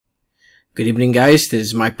Good evening, guys. This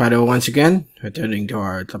is Mike Padua once again, returning to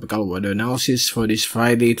our tropical weather analysis for this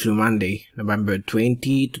Friday through Monday, November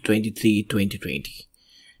 20 to 23, 2020.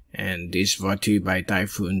 And this is brought to you by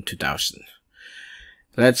Typhoon 2000.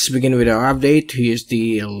 Let's begin with our update. Here's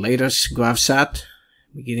the latest GraphSat,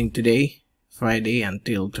 beginning today, Friday,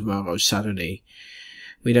 until tomorrow, Saturday.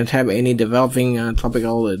 We don't have any developing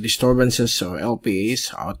tropical disturbances or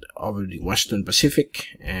LPAs out over the Western Pacific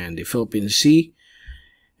and the Philippine Sea.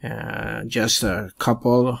 Just a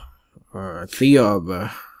couple or three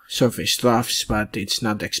of surface troughs, but it's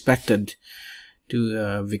not expected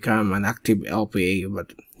to become an active LPA.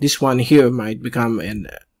 But this one here might become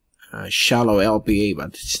a shallow LPA,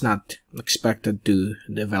 but it's not expected to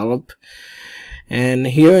develop. And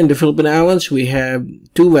here in the Philippine Islands, we have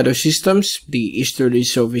two weather systems: the easterly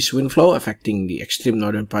surface wind flow affecting the extreme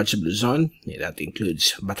northern parts of Luzon, that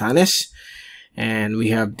includes Batanes. And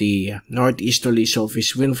we have the northeasterly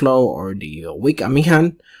surface wind flow, or the weak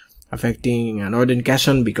Amihan, affecting northern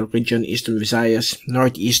Quezon, Bicol region, eastern Visayas,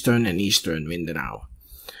 northeastern and eastern Mindanao.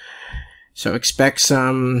 So expect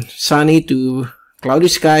some sunny to cloudy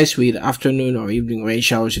skies with afternoon or evening rain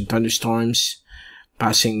showers and thunderstorms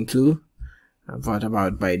passing through, brought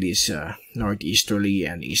about by these northeasterly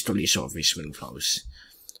and easterly surface wind flows.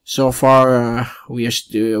 So far, we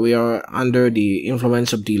are under the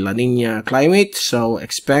influence of the La Nina climate, so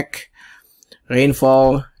expect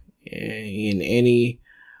rainfall in any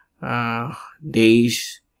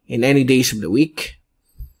days of the week,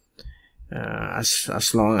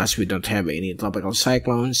 as long as we don't have any tropical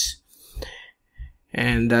cyclones.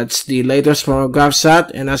 And that's the latest from our GraphSat.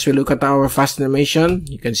 And as we look at our fast animation,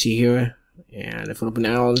 you can see here, the Philippine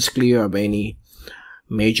Islands clear of any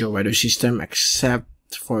major weather system except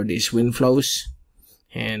for these wind flows.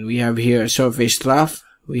 And we have here a surface trough.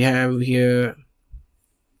 We have here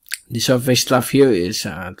the surface trough here is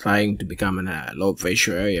trying to become a low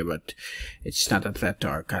pressure area, but it's not a threat to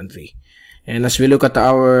our country. And as we look at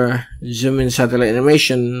our zoom in satellite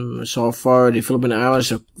animation, so far the Philippine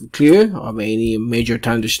Islands are clear of any major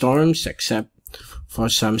thunderstorms except for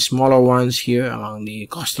some smaller ones here along the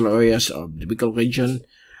coastal areas of the Bicol region.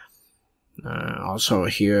 Also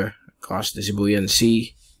here across the Sibuyan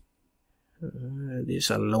Sea. There's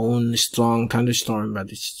a lone strong thunderstorm, but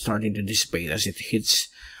it's starting to dissipate as it hits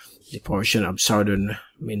the portion of southern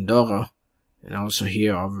Mindoro, and also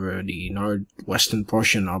here over the northwestern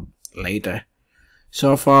portion of Leyte.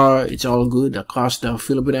 So far, it's all good across the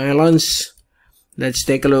Philippine Islands. Let's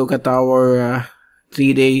take a look at our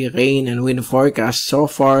 3-day rain and wind forecast. So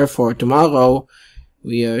far for tomorrow,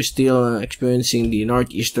 we are still experiencing the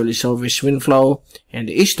northeasterly surface wind flow and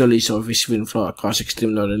the easterly surface wind flow across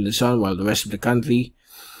extreme northern Luzon, while the rest of the country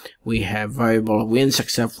we have variable winds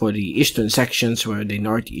except for the eastern sections where the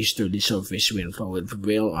northeasterly surface wind flow will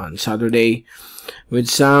prevail on Saturday, with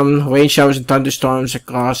some rain showers and thunderstorms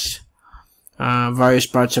across various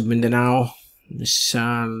parts of Mindanao,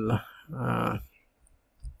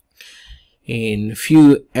 in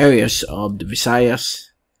few areas of the Visayas.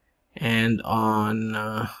 And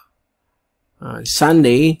on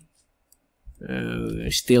Sunday,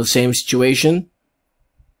 still same situation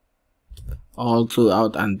all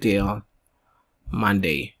throughout until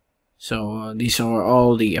Monday. So these are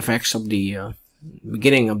all the effects of the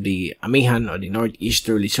beginning of the Amihan, or the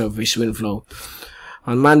northeasterly surface wind flow.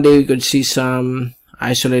 On Monday, we could see some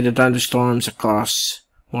isolated thunderstorms across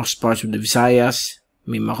most parts of the Visayas,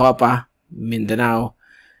 Mimaropa, Mindanao,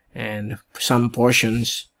 and some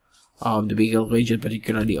portions of the Bicol region,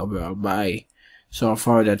 particularly over Albay. So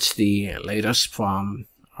far, that's the latest from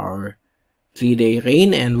our 3-day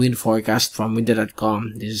rain and wind forecast from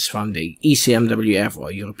winter.com. This is from the ECMWF,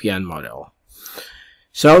 or European model.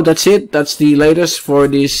 So that's it. That's the latest for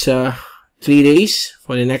this 3 days,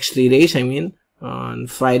 for the next 3 days, I mean, on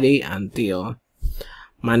Friday until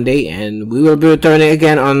Monday. And we will be returning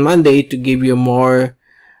again on Monday to give you more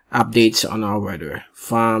updates on our weather.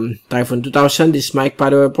 From Typhoon 2000, this is Mike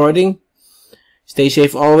Padua reporting. Stay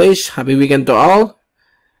safe always. Happy weekend to all.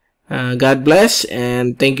 God bless,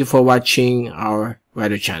 and thank you for watching our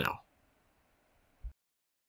weather channel.